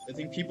I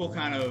think people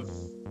kind of,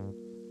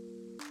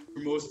 for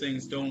most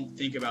things, don't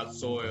think about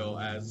soil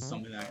as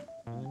something that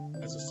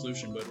as a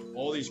solution, but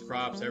all these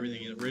crops,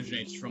 everything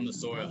originates from the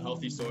soil.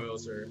 Healthy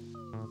soils are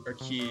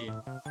key.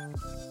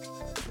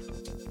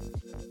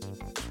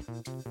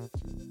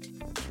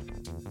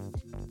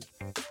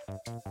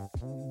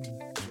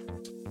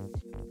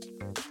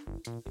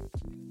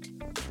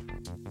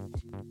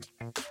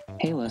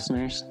 Hey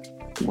listeners,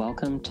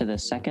 welcome to the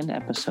second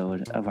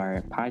episode of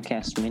our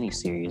podcast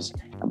mini-series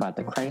about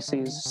the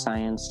crises,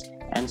 science,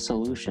 and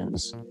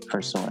solutions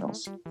for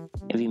soils.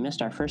 If you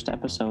missed our first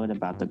episode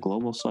about the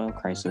global soil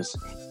crisis,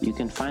 you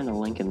can find the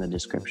link in the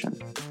description.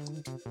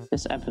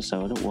 This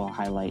episode will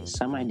highlight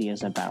some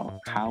ideas about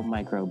how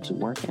microbes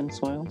work in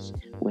soils,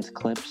 with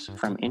clips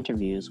from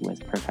interviews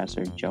with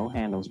Professor Joe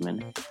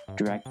Handelsman,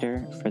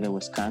 Director for the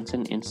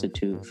Wisconsin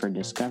Institute for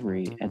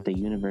Discovery at the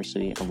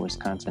University of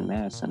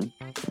Wisconsin-Madison,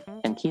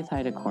 and Keith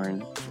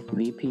Heidekorn,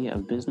 VP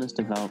of Business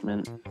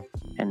Development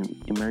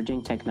and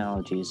Emerging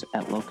Technologies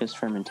at Locust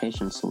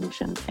Fermentation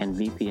Solution and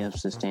VP of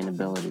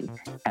Sustainability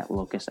at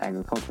Locust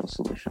Agricultural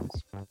Solutions.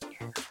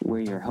 We're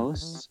your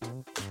hosts,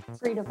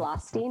 Frida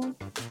Blostein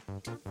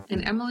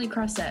and Emily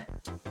Crossett.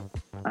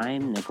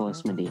 I'm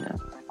Nicholas Medina.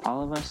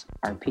 All of us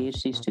are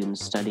PhD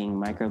students studying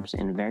microbes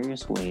in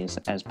various ways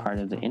as part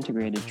of the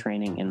Integrated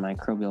Training in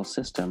Microbial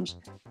Systems,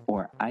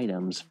 or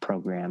ITEMS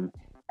program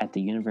at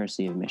the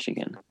University of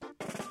Michigan.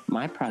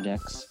 My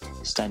projects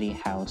study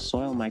how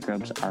soil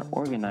microbes are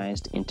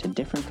organized into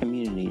different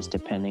communities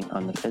depending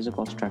on the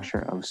physical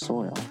structure of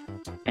soil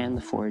and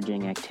the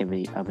foraging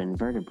activity of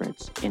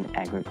invertebrates in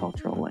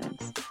agricultural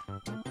lands.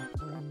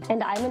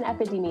 And I'm an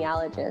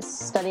epidemiologist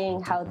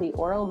studying how the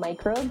oral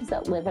microbes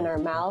that live in our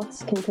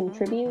mouths can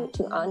contribute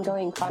to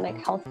ongoing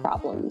chronic health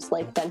problems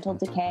like dental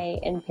decay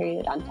and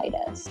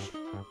periodontitis.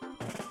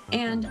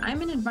 And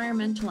I'm an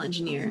environmental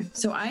engineer,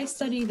 so I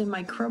study the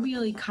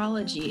microbial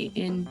ecology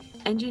in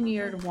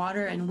engineered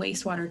water and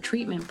wastewater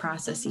treatment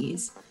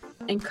processes.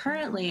 And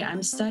currently,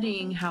 I'm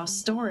studying how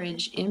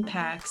storage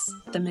impacts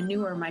the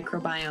manure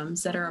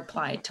microbiomes that are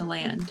applied to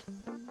land.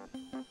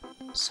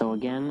 So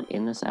again,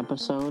 in this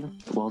episode,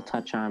 we'll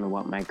touch on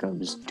what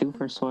microbes do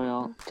for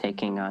soil,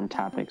 taking on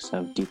topics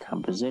of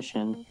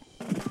decomposition,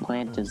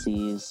 plant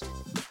disease,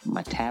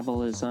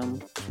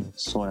 metabolism,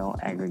 soil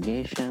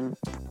aggregation,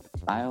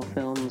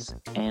 biofilms,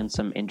 and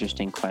some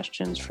interesting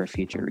questions for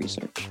future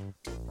research.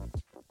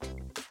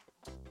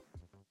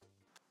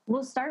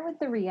 We'll start with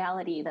the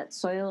reality that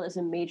soil is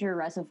a major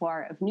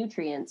reservoir of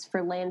nutrients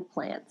for land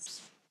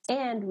plants,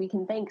 and we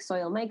can thank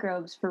soil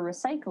microbes for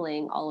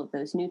recycling all of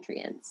those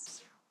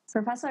nutrients.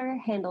 Professor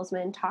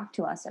Handelsman talked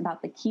to us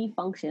about the key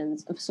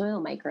functions of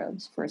soil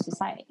microbes for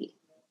society.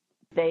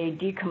 They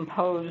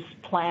decompose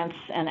plants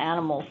and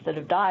animals that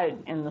have died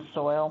in the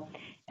soil,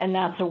 and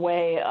that's a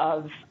way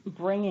of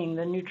bringing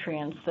the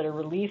nutrients that are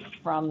released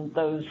from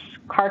those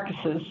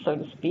carcasses, so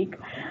to speak,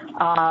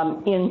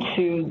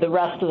 into the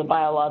rest of the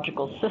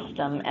biological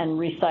system and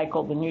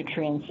recycle the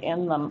nutrients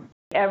in them.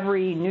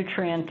 Every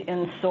nutrient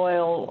in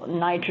soil,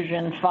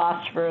 nitrogen,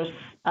 phosphorus,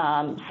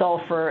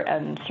 sulfur,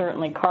 and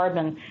certainly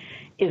carbon,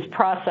 is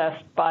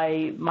processed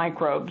by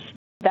microbes.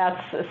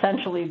 That's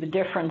essentially the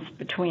difference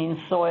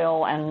between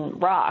soil and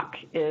rock,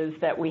 is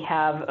that we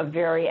have a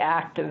very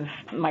active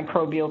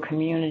microbial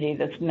community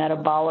that's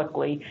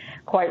metabolically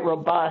quite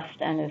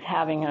robust and is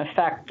having an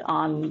effect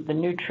on the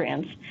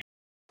nutrients.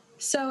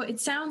 So it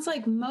sounds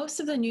like most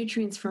of the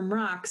nutrients from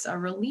rocks are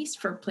released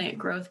for plant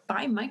growth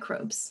by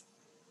microbes.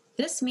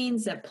 This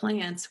means that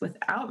plants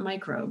without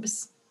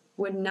microbes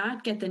would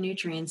not get the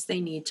nutrients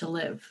they need to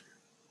live.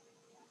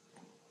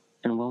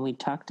 And when we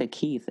talk to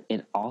Keith,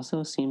 it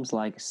also seems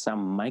like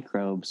some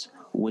microbes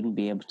wouldn't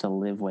be able to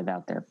live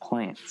without their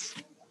plants.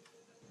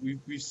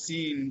 We've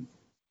seen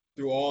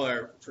through all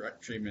our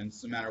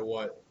treatments, no matter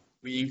what,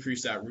 we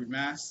increase that root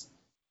mass.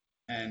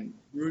 And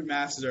root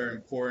masses are an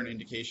important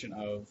indication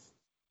of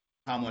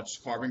how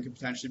much carbon could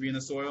potentially be in the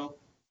soil,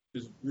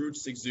 because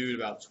roots exude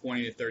about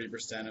 20 to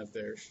 30% of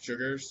their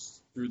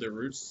sugars through their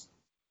roots,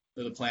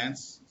 through the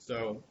plants.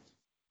 So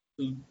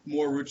the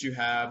more roots you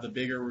have, the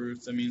bigger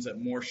roots, that means that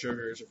more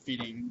sugars are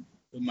feeding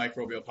the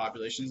microbial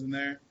populations in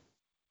there.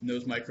 And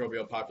those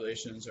microbial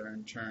populations are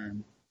in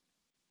turn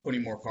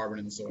putting more carbon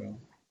in the soil.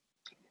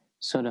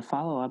 So to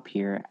follow up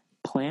here,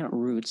 plant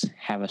roots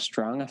have a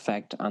strong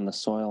effect on the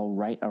soil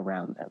right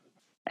around them,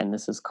 and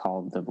this is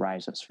called the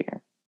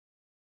rhizosphere.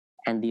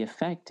 And the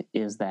effect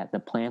is that the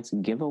plants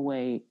give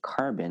away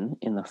carbon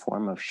in the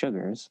form of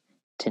sugars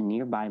to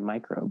nearby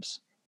microbes,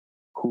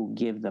 who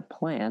give the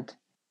plant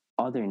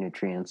other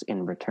nutrients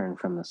in return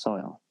from the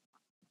soil.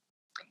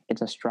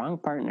 It's a strong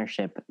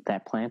partnership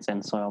that plants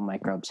and soil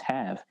microbes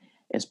have,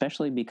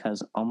 especially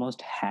because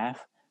almost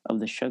half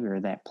of the sugar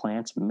that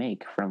plants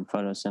make from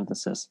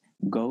photosynthesis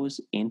goes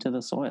into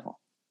the soil.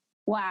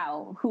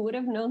 Wow, who would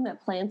have known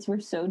that plants were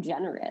so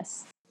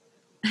generous?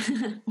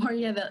 Or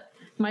the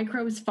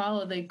microbes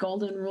follow the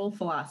golden rule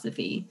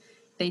philosophy.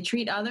 They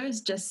treat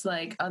others just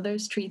like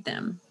others treat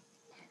them.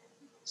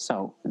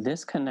 So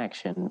this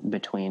connection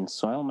between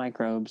soil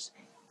microbes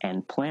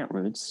and plant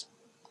roots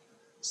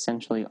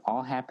essentially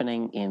all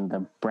happening in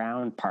the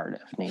brown part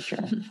of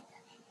nature,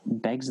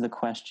 begs the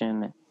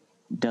question,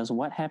 does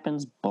what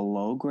happens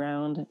below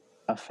ground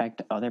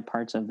affect other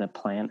parts of the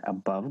plant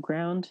above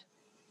ground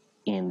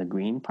in the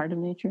green part of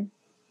nature?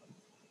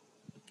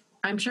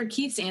 I'm sure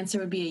Keith's answer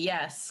would be a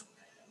yes.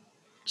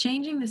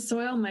 Changing the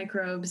soil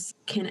microbes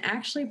can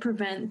actually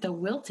prevent the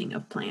wilting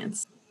of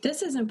plants.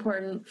 This is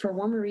important for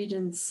warmer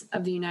regions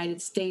of the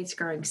United States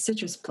growing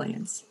citrus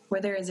plants,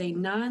 where there is a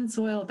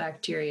non-soil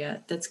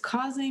bacteria that's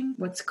causing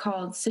what's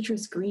called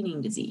citrus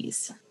greening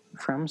disease.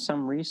 From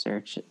some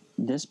research,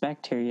 this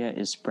bacteria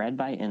is spread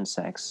by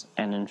insects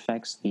and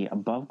infects the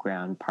above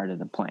ground part of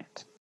the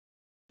plant.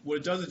 What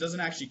it doesn't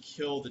actually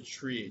kill the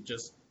tree. It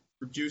just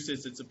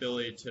reduces its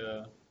ability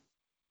to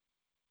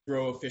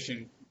grow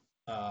efficient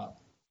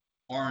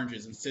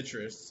oranges and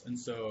citrus, and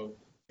so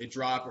they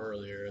drop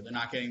earlier. They're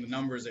not getting the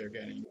numbers they're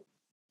getting.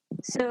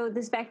 So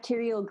this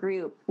bacterial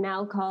group,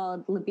 now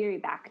called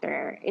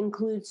Labribacter,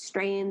 includes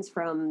strains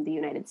from the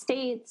United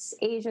States,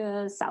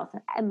 Asia, South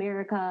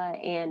America,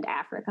 and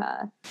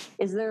Africa.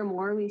 Is there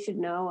more we should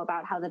know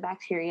about how the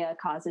bacteria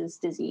causes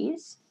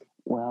disease?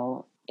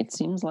 Well, it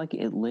seems like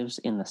it lives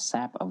in the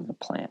sap of the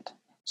plant,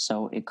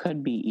 so it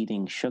could be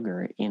eating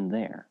sugar in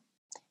there.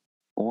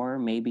 Or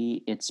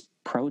maybe its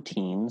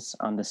proteins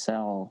on the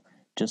cell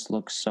just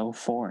look so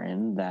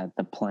foreign that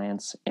the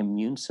plant's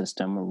immune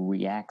system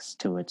reacts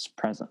to its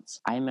presence.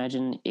 I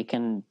imagine it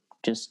can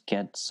just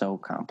get so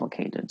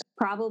complicated.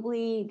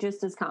 Probably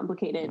just as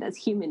complicated as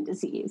human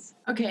disease.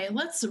 Okay,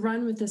 let's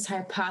run with this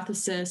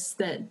hypothesis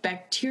that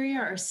bacteria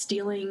are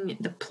stealing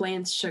the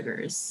plant's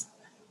sugars.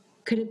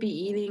 Could it be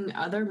eating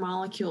other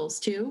molecules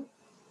too?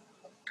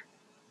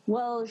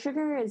 Well,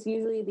 sugar is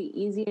usually the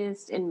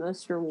easiest and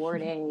most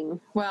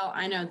rewarding. Well,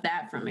 I know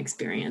that from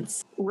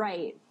experience.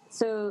 Right.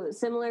 So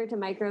similar to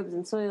microbes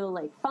in soil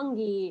like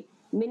fungi,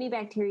 many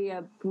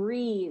bacteria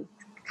breathe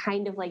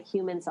kind of like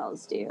human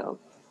cells do.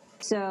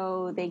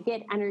 So they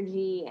get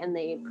energy and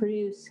they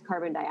produce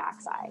carbon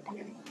dioxide.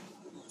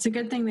 It's a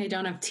good thing they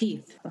don't have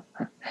teeth.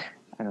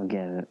 I don't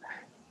get it.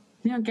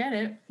 You don't get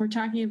it. We're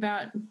talking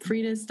about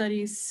Frida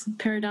studies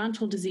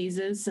periodontal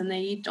diseases and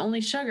they eat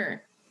only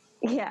sugar.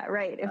 Yeah,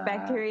 right. If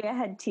bacteria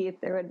had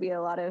teeth, there would be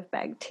a lot of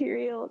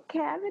bacterial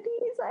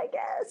cavities, I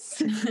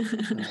guess.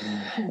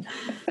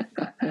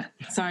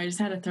 Sorry, I just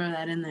had to throw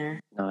that in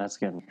there. No, that's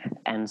good.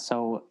 And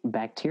so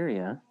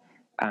bacteria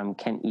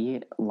can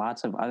eat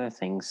lots of other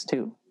things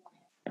too,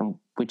 and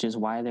which is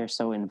why they're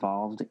so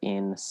involved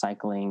in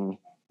cycling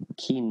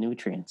key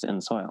nutrients in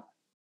soil.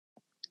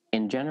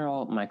 In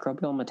general,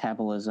 microbial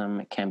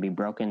metabolism can be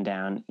broken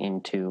down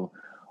into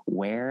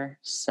where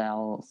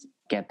cells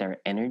get their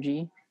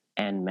energy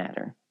and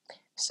matter.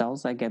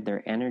 Cells that get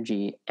their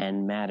energy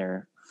and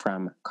matter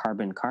from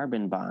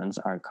carbon-carbon bonds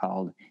are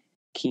called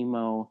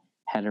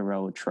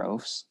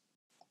chemoheterotrophs.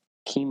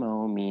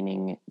 Chemo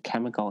meaning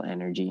chemical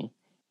energy,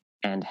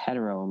 and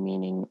hetero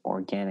meaning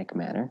organic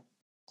matter.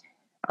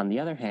 On the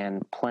other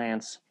hand,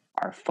 plants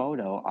are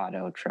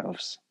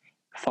photoautotrophs.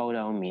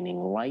 Photo meaning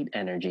light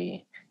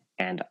energy,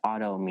 and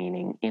auto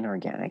meaning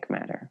inorganic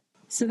matter.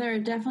 So there are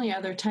definitely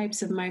other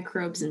types of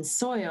microbes in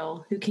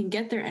soil who can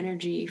get their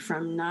energy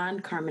from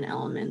non-carbon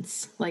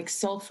elements like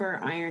sulfur,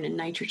 iron, and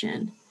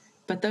nitrogen.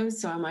 But those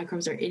soil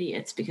microbes are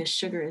idiots because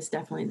sugar is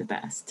definitely the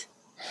best.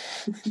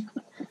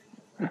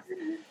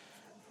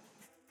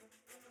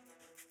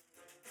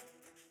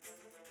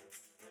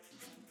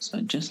 So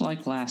just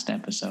like last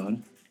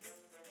episode,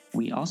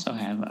 we also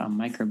have a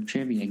microbe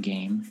trivia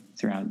game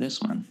throughout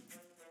this one.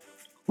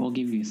 We'll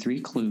give you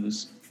 3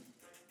 clues,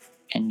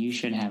 and you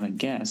should have a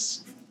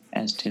guess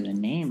as to the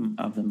name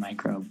of the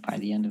microbe by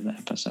the end of the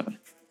episode.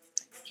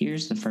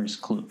 Here's the first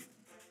clue.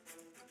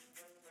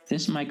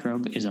 This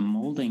microbe is a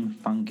molding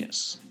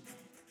fungus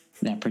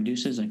that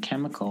produces a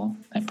chemical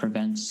that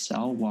prevents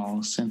cell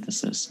wall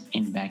synthesis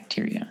in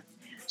bacteria.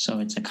 So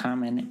it's a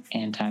common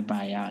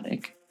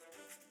antibiotic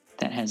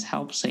that has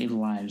helped save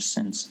lives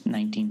since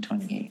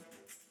 1928.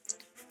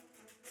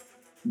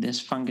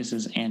 This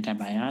fungus's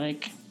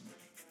antibiotic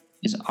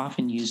is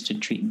often used to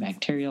treat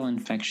bacterial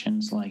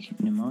infections like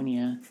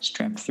pneumonia,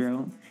 strep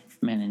throat,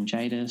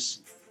 meningitis,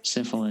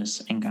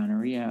 syphilis, and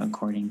gonorrhea,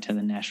 according to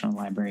the National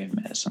Library of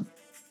Medicine.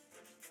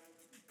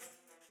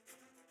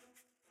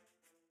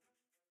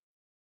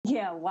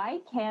 Yeah,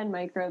 why can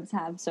microbes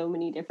have so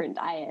many different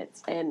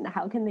diets, and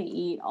how can they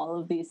eat all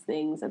of these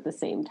things at the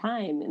same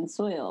time in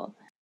soil?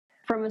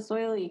 From a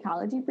soil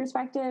ecology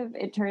perspective,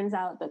 it turns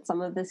out that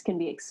some of this can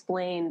be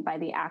explained by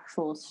the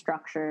actual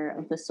structure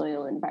of the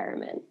soil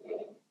environment.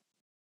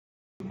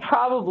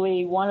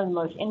 Probably one of the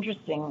most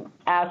interesting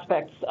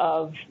aspects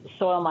of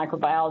soil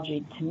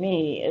microbiology to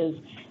me is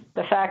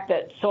the fact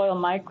that soil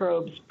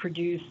microbes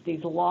produce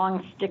these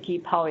long, sticky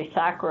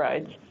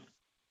polysaccharides,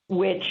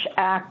 which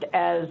act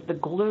as the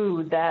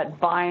glue that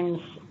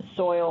binds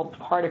soil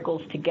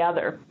particles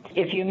together.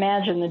 If you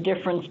imagine the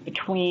difference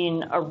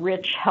between a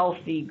rich,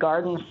 healthy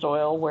garden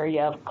soil where you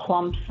have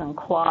clumps and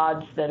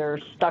clods that are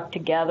stuck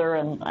together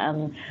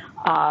and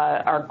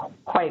are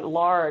quite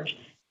large,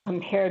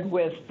 compared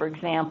with, for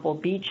example,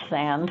 beach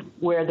sand,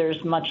 where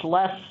there's much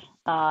less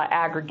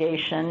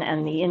aggregation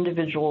and the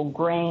individual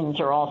grains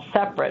are all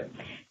separate.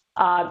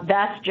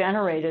 That's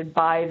generated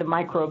by the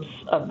microbes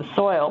of the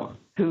soil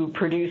who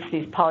produce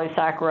these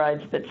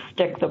polysaccharides that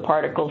stick the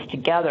particles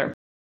together.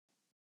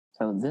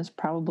 So this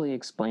probably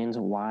explains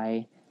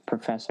why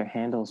Professor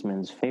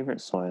Handelsman's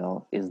favorite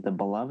soil is the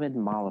beloved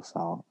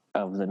mollisol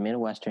of the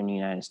Midwestern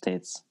United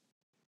States,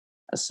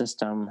 a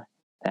system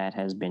that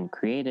has been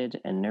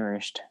created and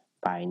nourished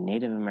by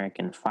Native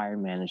American fire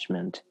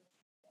management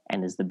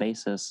and is the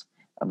basis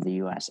of the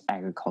U.S.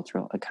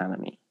 agricultural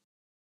economy.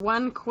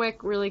 One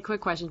really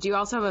quick question. Do you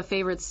also have a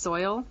favorite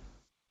soil?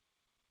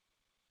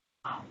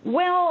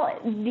 Well,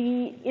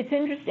 it's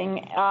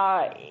interesting.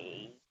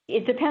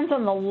 It depends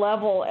on the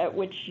level at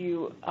which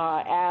you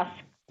ask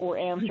or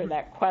answer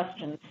that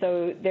question.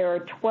 So there are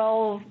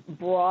 12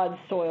 broad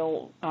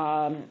soil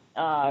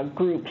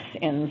groups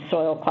in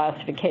soil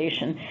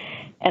classification.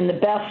 And the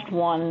best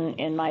one,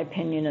 in my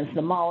opinion, is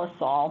the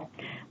mollisol,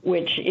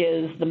 which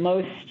is the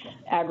most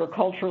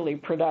agriculturally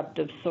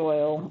productive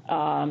soil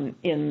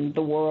in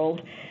the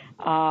world.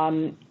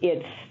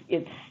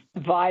 It's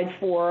vied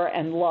for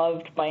and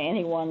loved by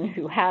anyone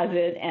who has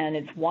it, and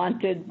it's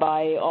wanted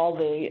by all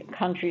the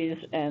countries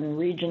and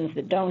regions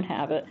that don't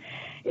have it.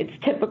 It's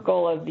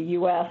typical of the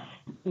U.S.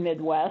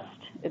 Midwest.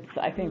 It's,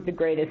 I think, the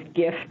greatest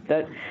gift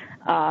that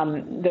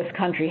this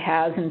country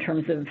has in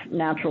terms of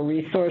natural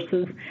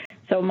resources.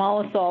 So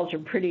mollisols are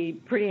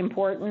pretty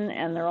important,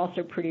 and they're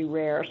also pretty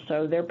rare,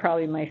 so they're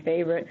probably my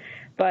favorite.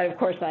 But, of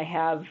course, I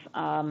have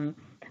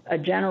a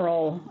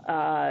general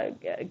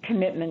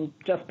commitment,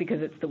 just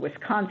because it's the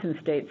Wisconsin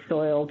state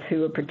soil,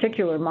 to a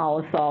particular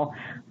mollisol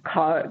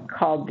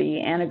called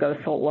the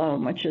Anagosal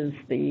loam, which is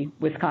the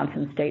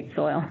Wisconsin state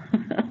soil.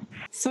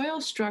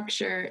 Soil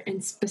structure,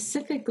 and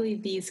specifically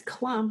these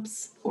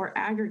clumps or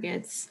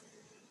aggregates,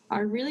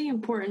 are really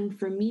important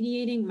for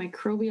mediating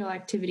microbial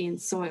activity in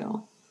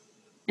soil.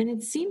 And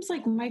it seems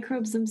like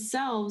microbes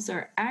themselves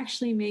are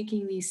actually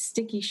making these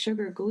sticky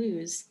sugar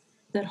glues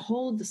that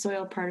hold the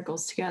soil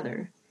particles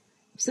together.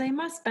 So they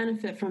must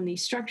benefit from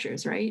these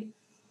structures, right?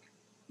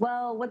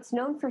 Well, what's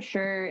known for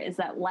sure is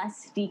that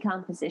less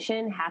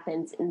decomposition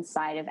happens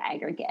inside of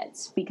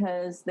aggregates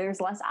because there's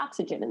less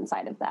oxygen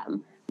inside of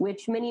them,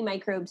 which many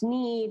microbes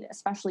need,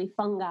 especially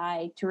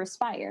fungi, to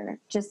respire,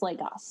 just like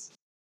us.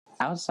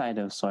 Outside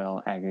of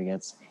soil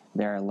aggregates,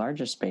 there are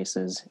larger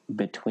spaces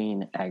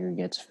between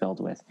aggregates filled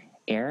with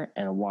air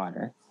and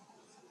water,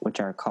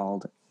 which are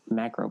called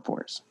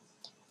macropores.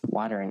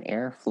 Water and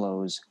air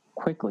flows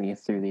quickly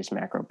through these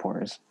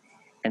macropores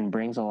and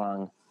brings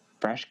along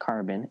fresh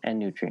carbon and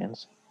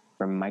nutrients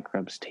for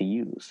microbes to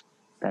use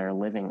that are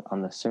living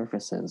on the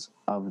surfaces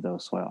of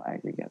those soil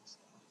aggregates.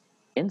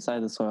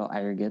 Inside the soil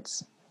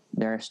aggregates,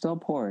 there are still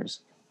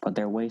pores, but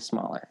they're way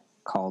smaller,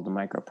 called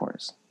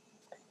micropores.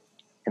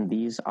 And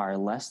these are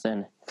less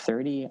than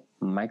 30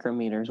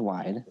 micrometers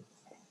wide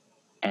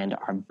and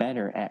are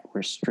better at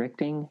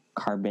restricting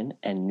carbon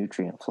and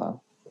nutrient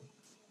flow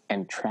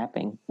and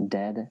trapping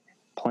dead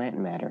plant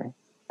matter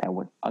that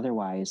would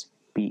otherwise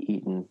be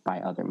eaten by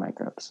other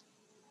microbes.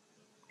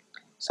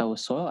 So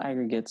soil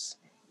aggregates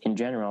in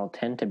general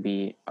tend to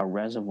be a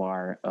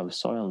reservoir of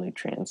soil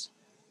nutrients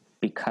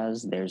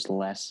because there's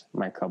less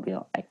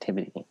microbial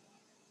activity.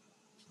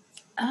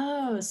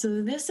 Oh,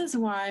 so this is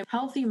why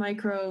healthy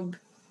microbe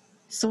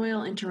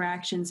soil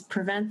interactions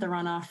prevent the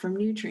runoff from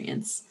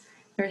nutrients.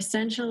 They're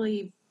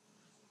essentially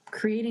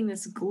creating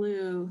this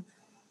glue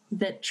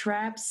that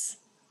traps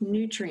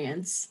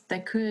nutrients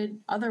that could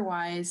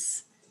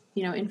otherwise,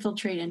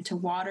 infiltrate into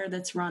water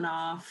that's run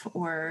off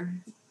or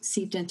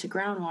seeped into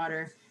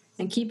groundwater,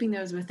 and keeping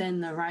those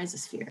within the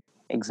rhizosphere.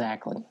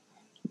 Exactly.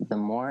 The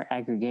more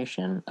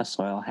aggregation a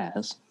soil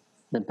has,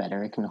 the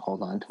better it can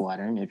hold on to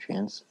water and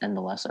nutrients, and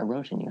the less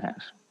erosion you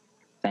have,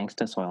 thanks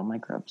to soil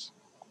microbes.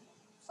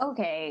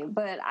 Okay,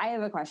 but I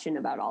have a question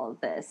about all of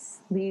this.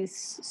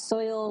 These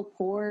soil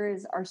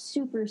pores are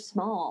super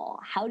small.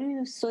 How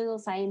do soil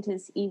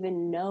scientists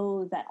even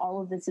know that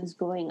all of this is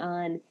going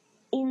on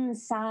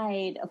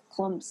inside of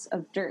clumps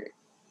of dirt?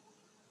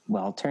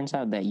 Well, it turns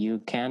out that you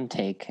can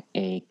take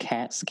a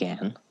CAT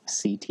scan,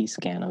 CT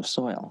scan of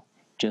soil,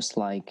 just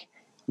like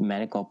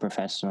medical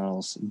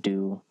professionals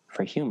do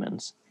for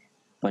humans,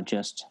 but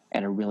just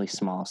at a really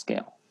small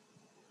scale.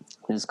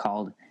 This is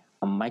called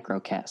a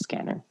microcat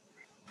scanner.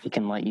 It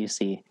can let you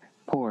see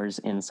pores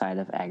inside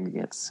of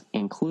aggregates,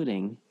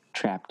 including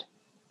trapped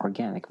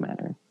organic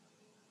matter.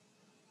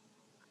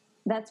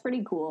 That's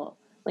pretty cool.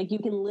 Like, you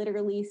can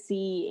literally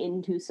see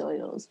into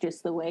soils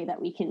just the way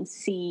that we can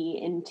see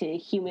into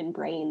human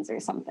brains or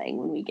something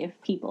when we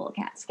give people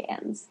CAT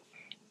scans.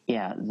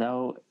 Yeah,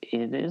 though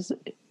it is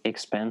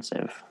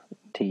expensive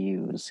to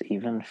use,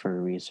 even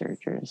for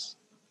researchers.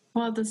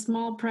 Well, at the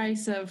small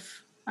price of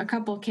a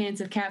couple cans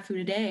of cat food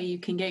a day, you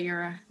can get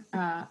your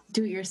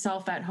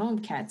do-it-yourself at-home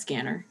CAT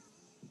scanner.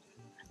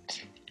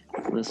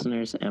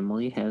 Listeners,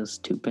 Emily has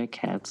 2 pet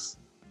cats.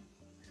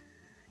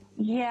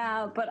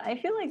 Yeah, but I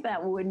feel like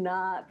that would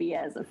not be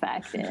as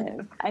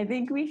effective. I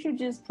think we should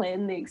just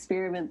plan the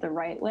experiment the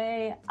right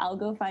way. I'll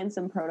go find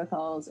some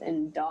protocols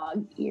and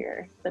dog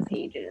ear the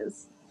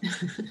pages.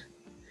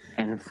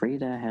 And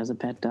Frida has a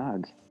pet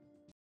dog.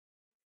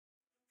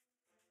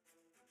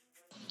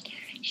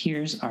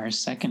 Here's our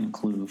second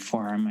clue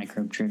for our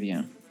microbe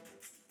trivia.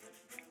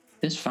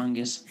 This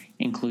fungus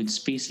includes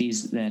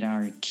species that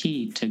are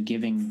key to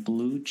giving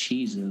blue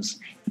cheeses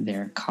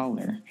their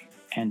color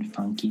and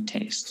funky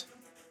taste.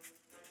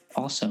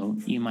 Also,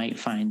 you might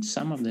find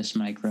some of this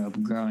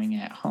microbe growing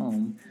at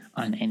home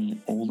on any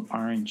old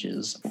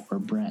oranges or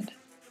bread.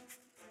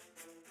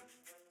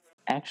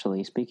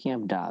 Actually, speaking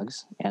of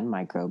dogs and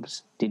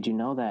microbes, did you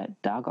know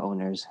that dog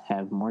owners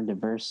have more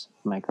diverse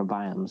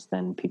microbiomes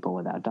than people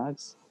without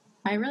dogs?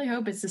 I really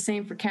hope it's the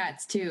same for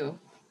cats, too.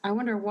 I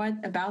wonder what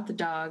about the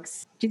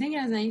dogs. Do you think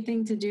it has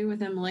anything to do with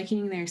them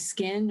licking their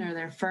skin or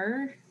their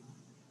fur?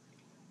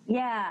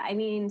 Yeah, I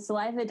mean,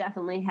 saliva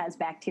definitely has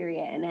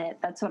bacteria in it.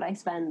 That's what I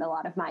spend a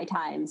lot of my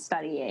time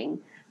studying.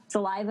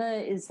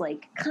 Saliva is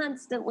like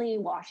constantly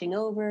washing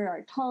over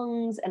our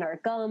tongues and our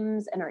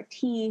gums and our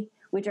teeth,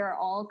 which are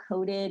all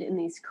coated in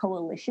these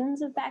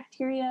coalitions of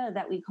bacteria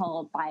that we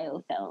call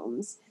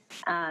biofilms.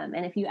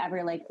 And if you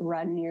ever like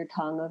run your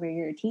tongue over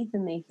your teeth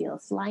and they feel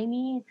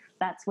slimy,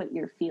 that's what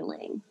you're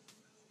feeling.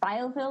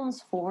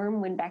 Biofilms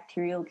form when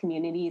bacterial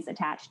communities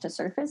attach to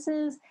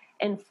surfaces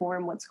and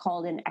form what's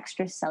called an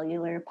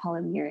extracellular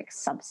polymeric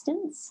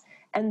substance.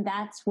 And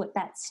that's what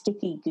that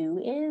sticky goo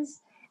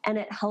is, and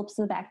it helps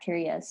the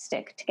bacteria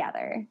stick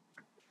together.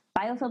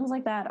 Biofilms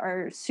like that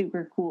are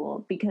super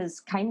cool because,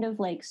 kind of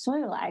like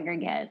soil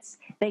aggregates,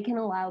 they can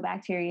allow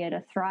bacteria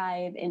to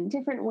thrive in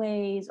different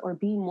ways or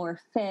be more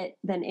fit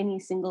than any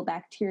single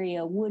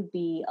bacteria would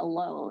be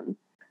alone.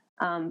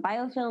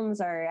 Biofilms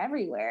are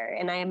everywhere,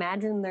 and I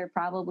imagine they're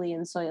probably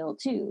in soil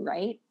too,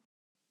 right?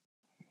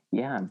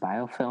 Yeah,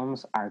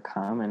 biofilms are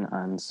common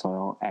on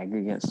soil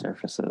aggregate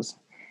surfaces,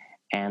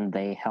 and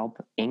they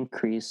help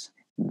increase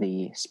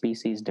the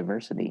species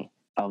diversity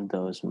of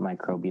those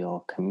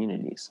microbial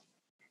communities.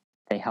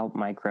 They help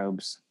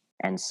microbes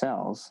and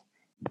cells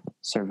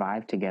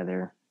survive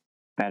together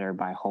better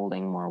by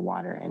holding more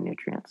water and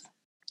nutrients.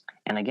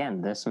 And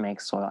again, this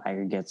makes soil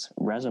aggregates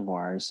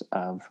reservoirs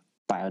of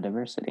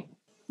biodiversity.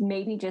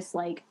 Maybe just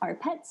like our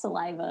pet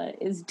saliva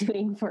is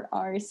doing for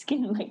our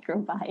skin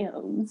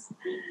microbiomes.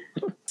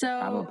 So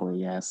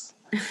Probably, yes.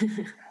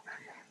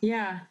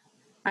 yeah,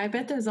 I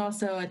bet there's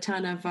also a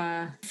ton of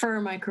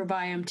fur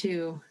microbiome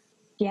too.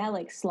 Yeah,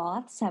 like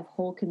sloths have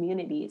whole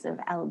communities of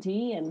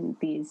algae and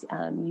these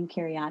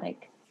eukaryotic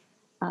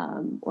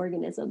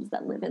organisms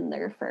that live in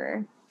their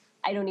fur.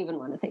 I don't even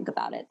want to think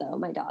about it, though.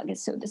 My dog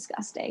is so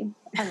disgusting.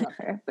 I love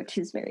her, but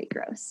she's very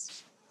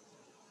gross.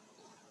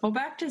 Well,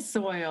 back to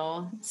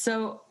soil.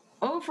 So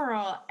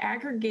overall,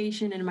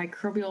 aggregation and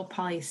microbial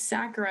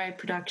polysaccharide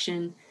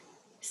production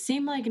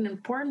seem like an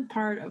important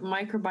part of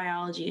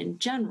microbiology in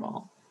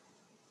general.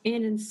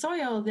 And in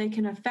soil, they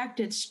can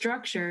affect its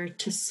structure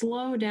to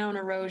slow down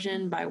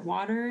erosion by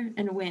water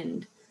and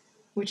wind,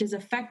 which is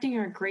affecting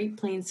our Great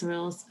Plains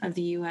soils of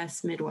the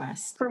U.S.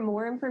 Midwest. For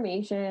more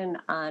information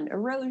on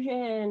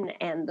erosion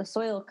and the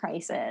soil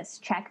crisis,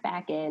 check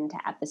back into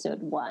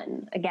episode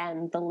 1.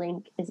 Again, the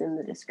link is in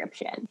the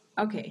description.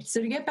 Okay,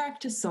 so to get back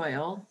to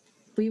soil,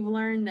 we've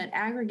learned that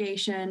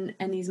aggregation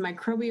and these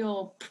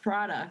microbial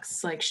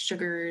products like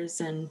sugars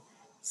and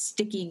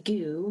sticky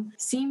goo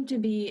seem to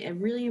be a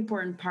really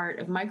important part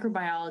of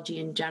microbiology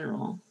in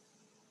general.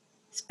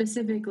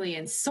 Specifically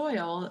in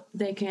soil,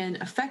 they can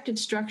affect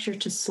its structure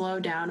to slow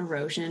down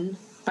erosion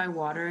by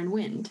water and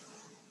wind.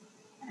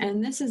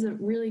 And this is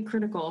really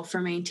critical for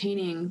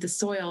maintaining the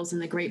soils in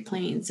the Great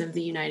Plains of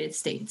the United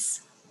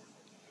States.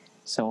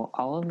 So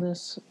all of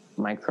this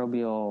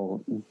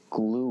microbial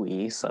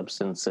gluey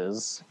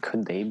substances,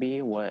 could they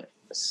be what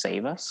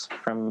save us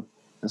from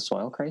the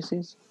soil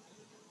crises?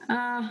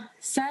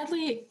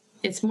 Sadly,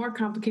 it's more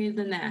complicated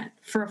than that.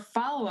 For a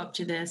follow-up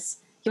to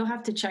this, you'll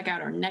have to check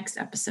out our next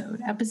episode,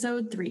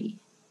 episode 3.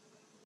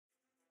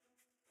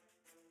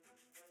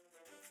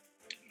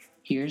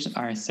 Here's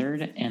our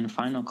third and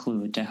final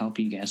clue to help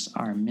you guess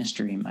our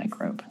mystery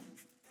microbe.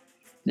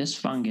 This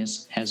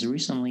fungus has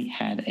recently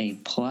had a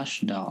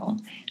plush doll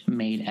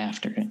made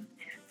after it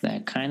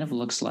that kind of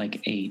looks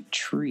like a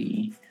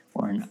tree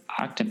or an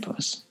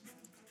octopus,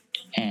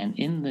 and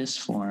in this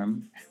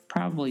form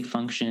probably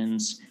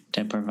functions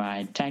to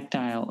provide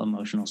tactile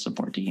emotional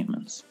support to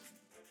humans.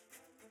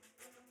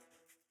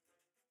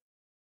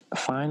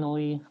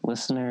 Finally,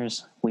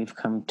 listeners, we've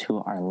come to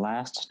our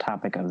last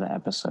topic of the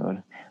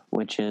episode,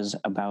 which is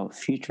about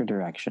future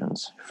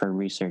directions for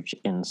research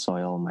in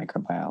soil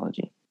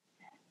microbiology.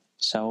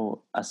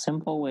 So, a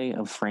simple way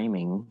of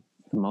framing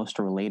the most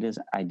related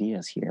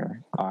ideas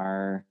here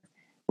are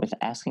with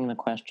asking the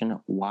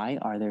question, why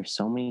are there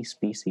so many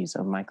species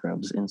of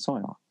microbes in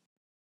soil?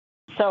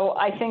 So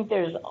I think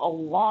there's a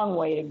long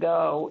way to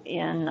go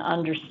in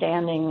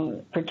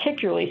understanding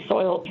particularly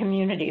soil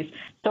communities.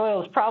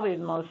 Soil is probably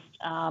the most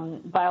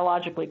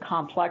biologically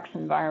complex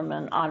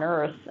environment on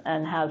Earth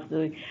and has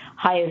the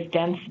highest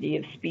density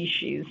of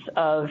species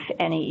of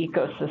any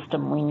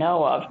ecosystem we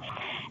know of.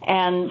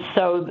 And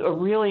so a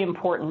really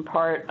important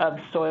part of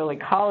soil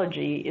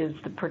ecology is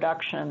the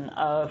production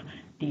of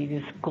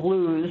these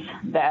glues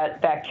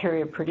that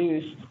bacteria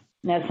produce.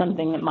 And that's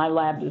something that my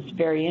lab is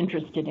very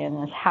interested in,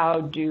 is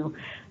how do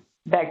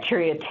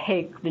bacteria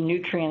take the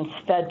nutrients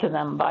fed to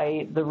them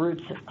by the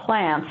roots of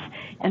plants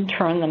and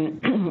turn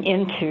them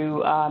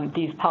into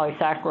these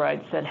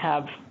polysaccharides that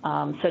have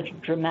such a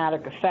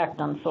dramatic effect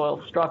on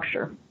soil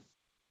structure.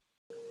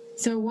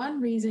 So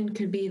one reason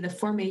could be the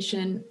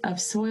formation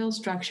of soil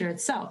structure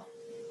itself.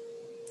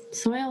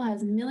 Soil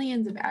has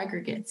millions of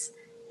aggregates,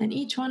 and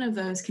each one of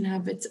those can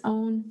have its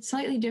own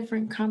slightly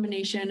different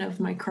combination of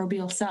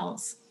microbial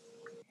cells.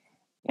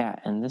 Yeah,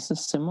 and this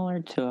is similar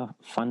to a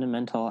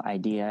fundamental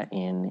idea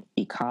in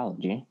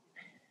ecology,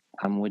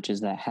 which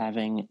is that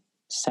having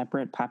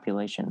separate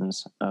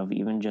populations of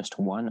even just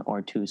one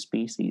or two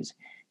species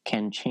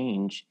can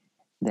change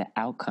the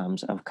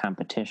outcomes of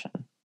competition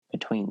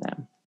between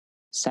them.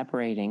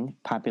 Separating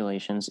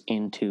populations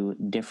into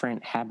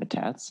different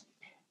habitats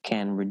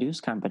can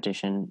reduce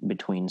competition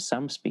between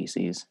some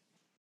species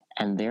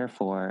and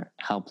therefore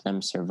help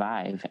them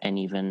survive and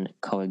even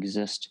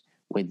coexist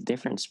with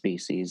different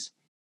species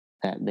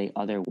that they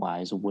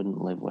otherwise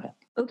wouldn't live with.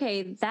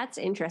 Okay, that's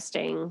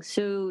interesting.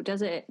 So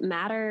does it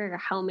matter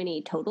how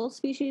many total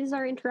species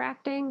are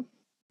interacting?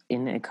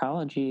 In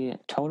ecology,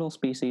 total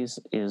species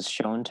is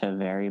shown to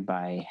vary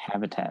by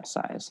habitat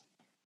size.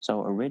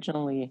 So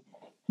originally,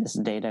 this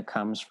data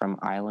comes from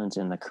islands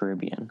in the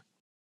Caribbean,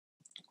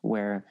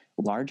 where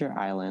larger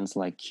islands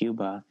like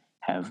Cuba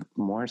have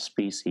more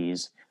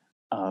species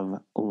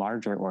of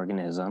larger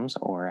organisms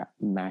or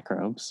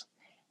microbes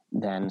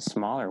than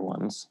smaller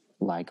ones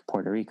like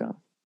Puerto Rico.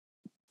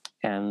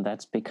 And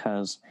that's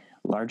because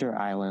larger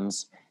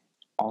islands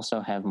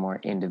also have more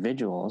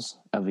individuals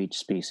of each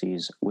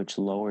species, which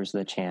lowers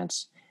the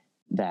chance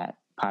that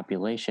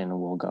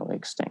population will go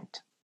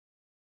extinct.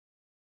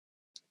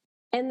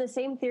 And the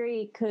same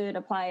theory could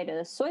apply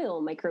to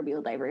soil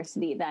microbial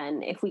diversity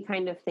then, if we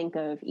kind of think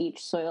of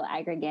each soil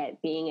aggregate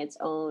being its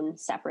own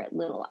separate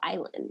little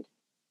island.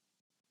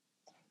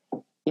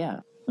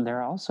 Yeah, there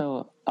are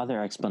also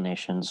other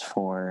explanations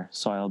for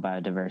soil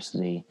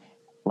biodiversity,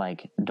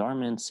 like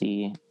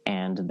dormancy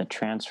and the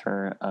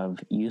transfer of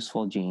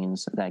useful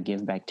genes that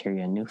give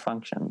bacteria new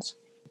functions.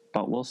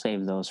 But we'll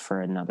save those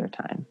for another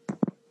time.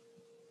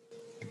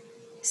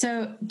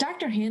 So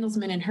Dr.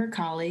 Handelsman and her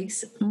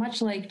colleagues,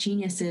 much like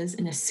geniuses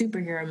in a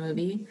superhero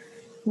movie,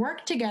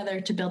 worked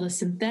together to build a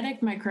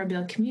synthetic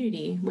microbial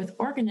community with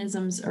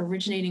organisms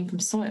originating from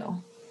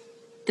soil.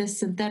 This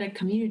synthetic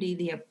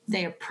community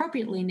they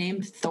appropriately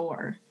named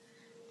Thor,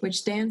 which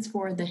stands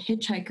for the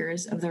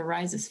Hitchhikers of the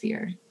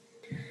Rhizosphere.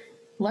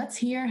 Let's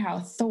hear how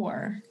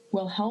Thor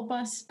will help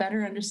us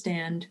better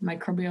understand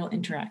microbial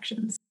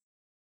interactions.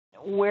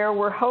 Where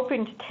we're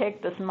hoping to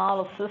take this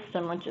model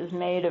system, which is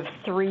made of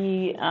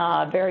three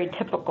very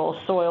typical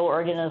soil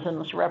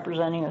organisms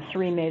representing the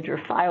three major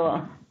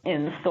phyla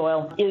in the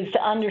soil, is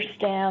to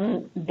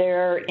understand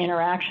their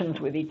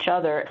interactions with each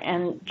other.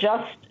 And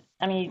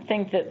you'd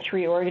think that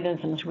three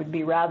organisms would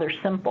be rather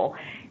simple.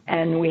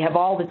 And we have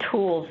all the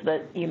tools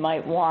that you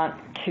might want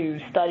to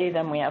study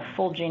them. We have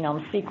full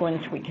genome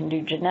sequence, we can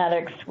do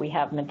genetics, we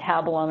have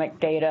metabolomic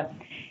data.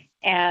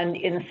 And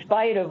in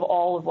spite of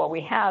all of what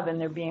we have, and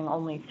there being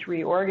only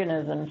three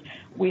organisms,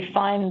 we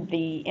find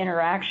the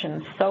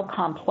interactions so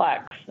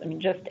complex. I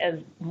mean, just as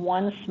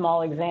one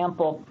small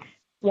example,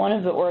 one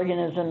of the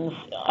organisms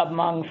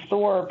among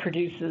Thor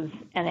produces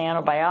an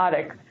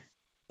antibiotic,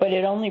 but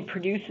it only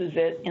produces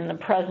it in the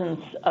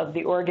presence of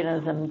the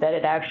organism that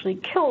it actually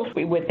kills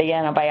with the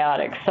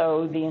antibiotic.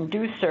 So the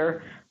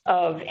inducer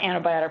of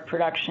antibiotic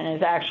production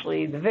is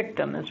actually the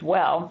victim as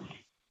well.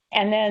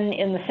 And then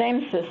in the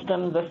same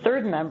system, the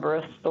third member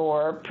of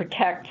Thor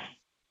protects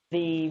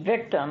the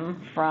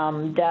victim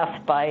from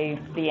death by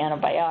the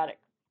antibiotic.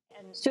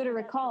 So to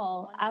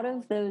recall, out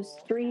of those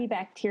three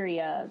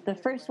bacteria, the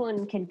first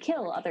one can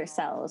kill other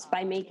cells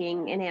by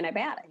making an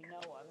antibiotic.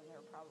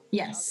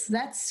 Yes,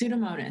 that's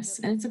Pseudomonas,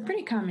 and it's a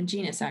pretty common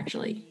genus,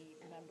 actually.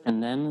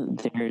 And then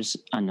there's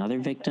another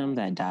victim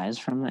that dies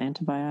from the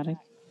antibiotic?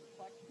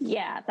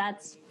 Yeah,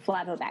 that's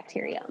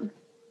Flavobacterium.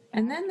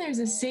 And then there's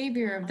a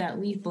savior of that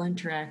lethal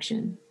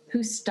interaction,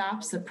 who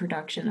stops the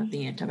production of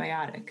the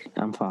antibiotic.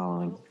 I'm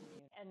following.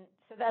 And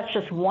so that's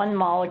just one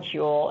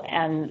molecule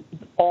and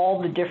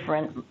all the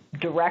different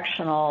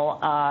directional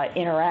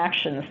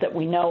interactions that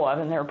we know of,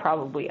 and there are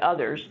probably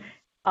others,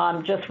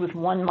 just with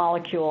one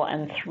molecule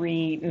and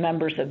three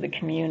members of the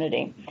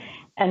community.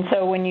 And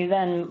so when you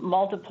then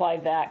multiply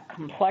that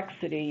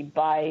complexity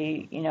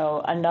by,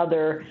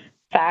 another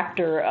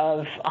factor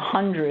of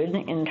 100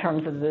 in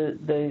terms of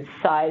the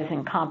size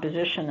and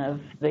composition of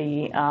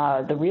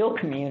the real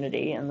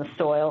community in the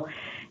soil,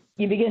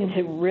 you begin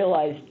to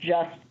realize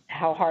just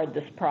how hard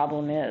this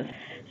problem is.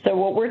 So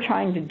what we're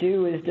trying to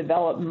do is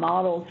develop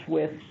models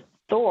with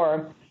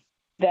SOAR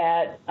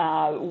that,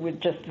 with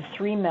just the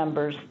 3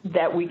 members,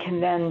 that we can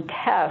then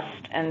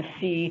test and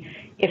see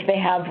if they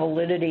have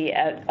validity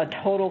at a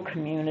total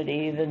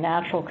community, the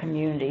natural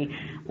community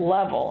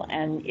level,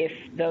 and if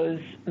those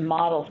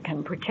models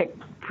can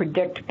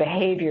predict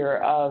behavior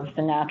of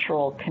the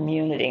natural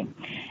community.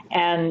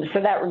 And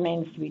so that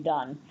remains to be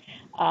done.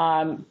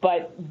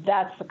 But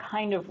that's the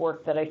kind of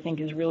work that I think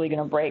is really going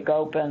to break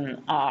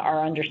open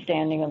our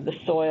understanding of the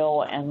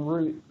soil and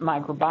root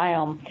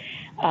microbiome,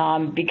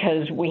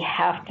 because we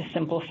have to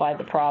simplify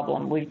the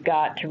problem. We've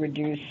got to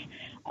reduce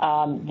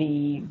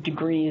the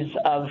degrees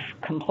of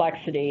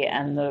complexity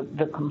and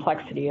the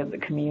complexity of the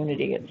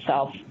community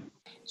itself.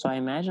 So I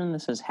imagine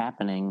this is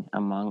happening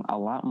among a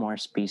lot more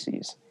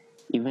species,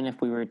 even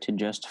if we were to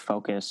just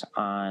focus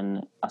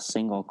on a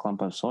single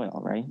clump of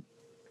soil, right?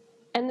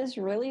 And this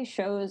really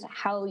shows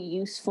how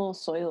useful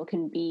soil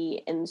can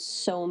be in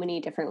so many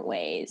different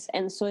ways,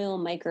 and soil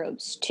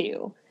microbes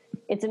too.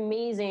 It's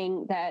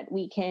amazing that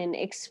we can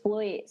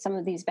exploit some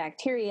of these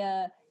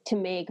bacteria to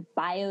make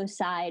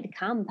biocide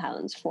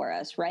compounds for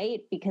us,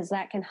 right? Because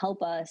that can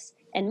help us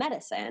in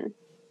medicine.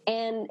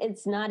 And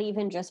it's not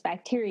even just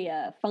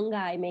bacteria.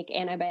 Fungi make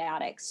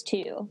antibiotics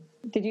too.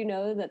 Did you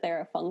know that there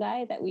are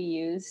fungi that we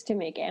use to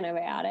make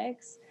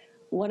antibiotics?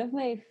 One of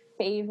my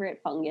favorite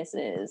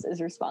funguses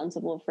is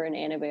responsible for an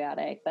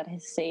antibiotic that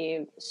has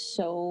saved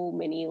so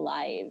many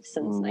lives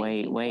since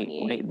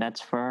 1920. Wait.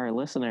 That's for our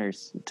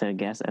listeners to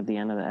guess at the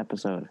end of the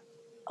episode.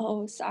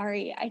 Oh,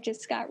 sorry. I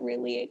just got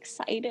really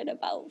excited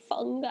about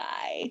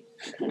fungi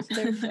because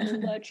they're so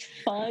much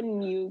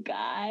fun, you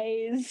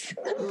guys.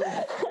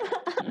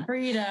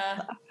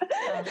 Rita.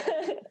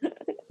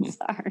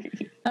 Sorry.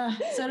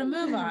 So to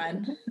move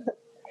on,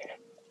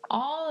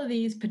 all of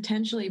these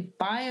potentially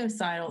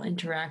biocidal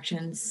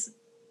interactions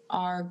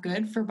are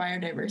good for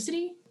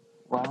biodiversity?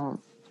 Well,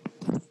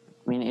 I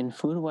mean, in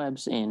food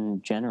webs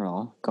in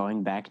general,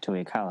 going back to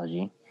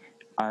ecology,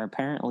 are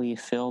apparently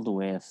filled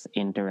with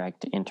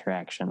indirect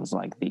interactions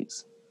like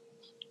these.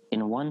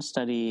 In one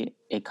study,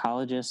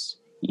 ecologists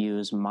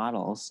use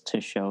models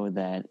to show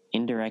that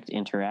indirect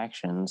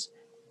interactions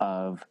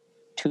of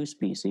 2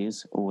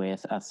 species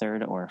with a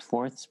 3rd or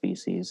 4th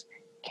species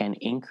can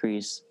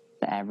increase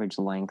the average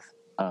length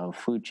of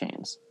food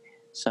chains.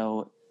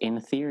 So,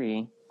 in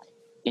theory,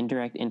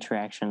 indirect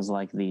interactions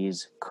like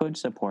these could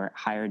support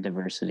higher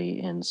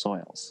diversity in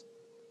soils,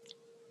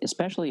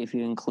 especially if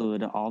you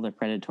include all the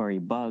predatory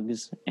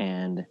bugs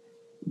and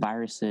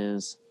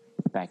viruses,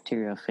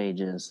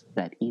 bacteriophages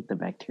that eat the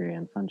bacteria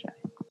and fungi.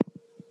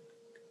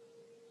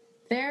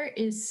 There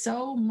is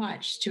so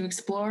much to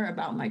explore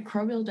about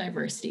microbial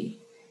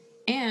diversity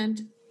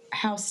and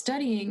how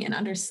studying and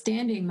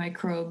understanding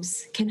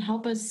microbes can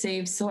help us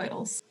save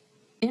soils.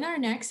 In our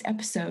next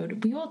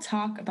episode, we will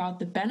talk about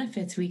the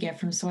benefits we get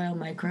from soil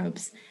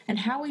microbes and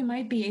how we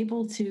might be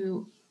able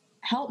to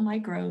help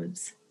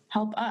microbes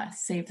help us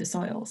save the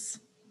soils.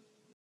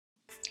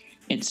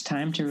 It's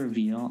time to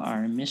reveal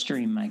our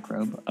mystery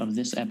microbe of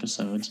this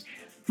episode's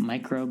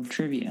microbe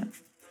trivia.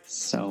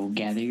 So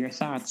gather your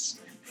thoughts,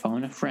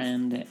 phone a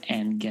friend,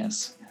 and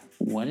guess,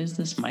 what is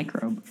this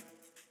microbe?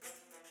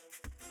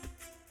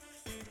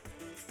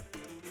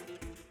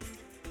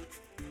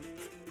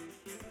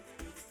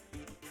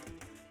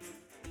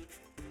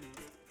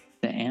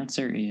 The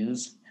answer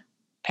is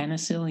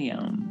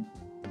Penicillium.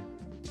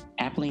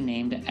 Aptly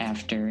named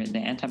after the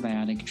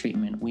antibiotic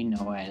treatment we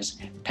know as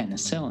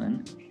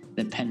penicillin,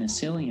 the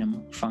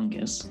Penicillium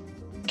fungus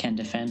can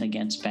defend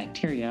against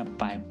bacteria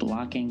by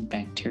blocking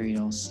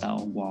bacterial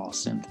cell wall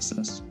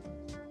synthesis.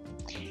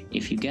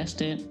 If you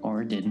guessed it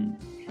or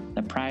didn't,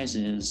 the prize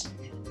is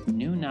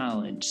new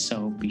knowledge,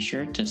 so be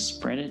sure to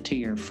spread it to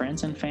your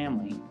friends and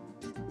family.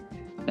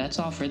 That's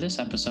all for this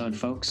episode,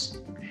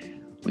 folks.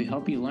 We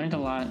hope you learned a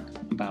lot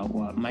about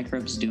what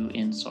microbes do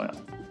in soil.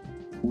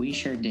 We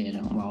sure did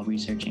while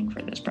researching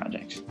for this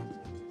project.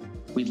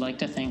 We'd like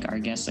to thank our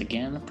guests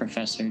again,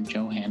 Professor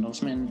Joe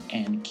Handelsman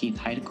and Keith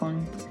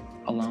Heidekorn,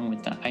 along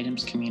with the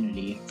ITEMS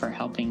community for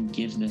helping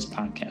give this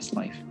podcast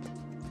life.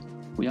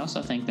 We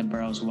also thank the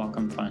Burroughs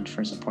Wellcome Fund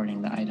for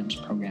supporting the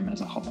ITEMS program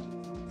as a whole.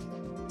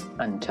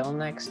 Until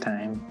next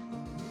time,